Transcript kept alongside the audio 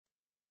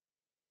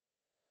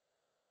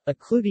A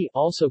clootie,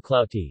 also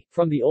cloutie,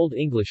 from the Old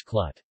English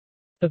clut,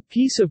 a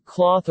piece of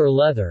cloth or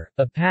leather,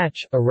 a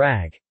patch, a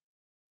rag,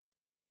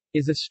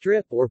 is a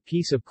strip or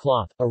piece of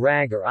cloth, a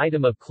rag or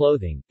item of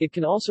clothing. It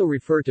can also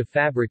refer to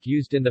fabric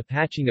used in the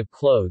patching of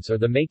clothes or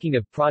the making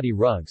of prati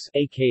rugs,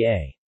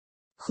 aka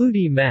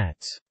clootie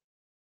mats.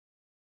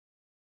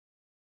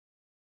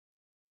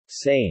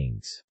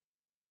 Sayings.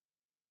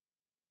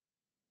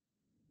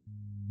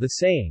 The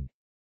saying,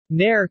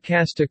 "Ne'er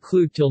cast a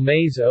cloot till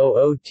May's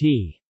oot,"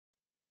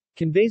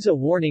 conveys a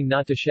warning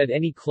not to shed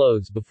any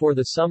clothes before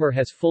the summer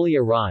has fully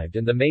arrived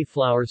and the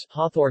Mayflowers,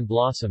 hawthorn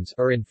blossoms,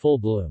 are in full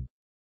bloom.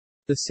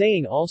 The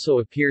saying also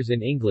appears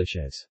in English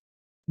as,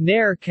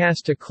 "Ne'er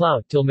cast a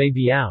clout till May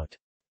be out."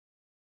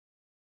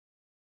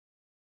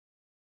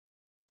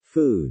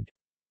 Food.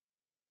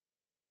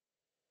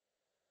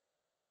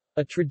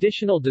 A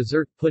traditional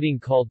dessert pudding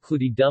called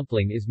Clootie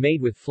dumpling is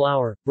made with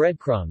flour,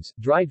 breadcrumbs,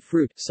 dried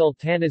fruit,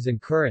 sultanas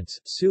and currants,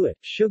 suet,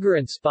 sugar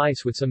and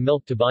spice with some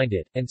milk to bind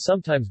it, and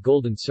sometimes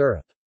golden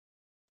syrup.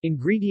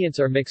 Ingredients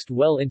are mixed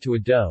well into a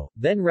dough,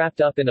 then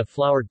wrapped up in a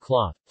floured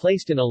cloth,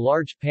 placed in a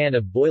large pan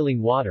of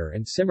boiling water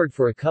and simmered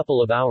for a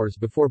couple of hours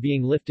before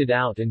being lifted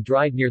out and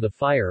dried near the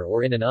fire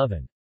or in an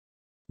oven.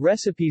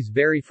 Recipes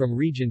vary from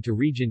region to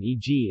region,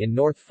 e.g. in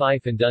North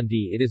Fife and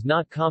Dundee it is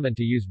not common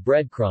to use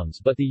breadcrumbs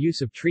but the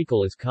use of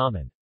treacle is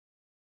common.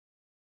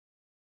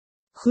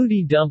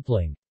 Clootie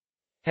dumpling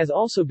has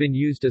also been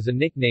used as a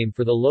nickname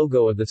for the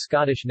logo of the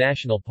Scottish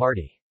National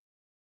Party.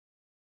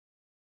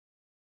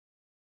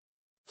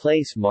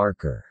 Place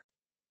marker.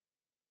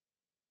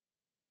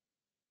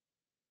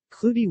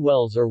 Clootie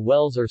wells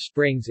or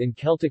springs in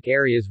Celtic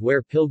areas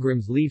where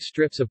pilgrims leave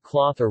strips of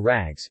cloth or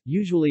rags,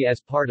 usually as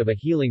part of a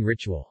healing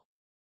ritual.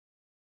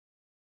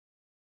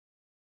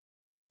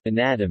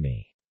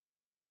 Anatomy.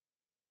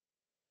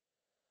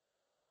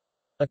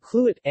 A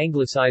cluet,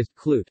 anglicized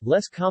cloot,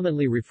 less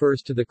commonly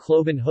refers to the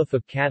cloven hoof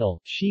of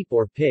cattle, sheep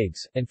or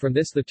pigs, and from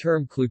this the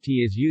term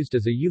clootie is used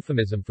as a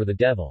euphemism for the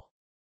devil.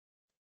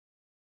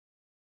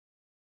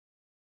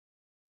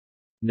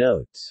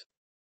 Notes.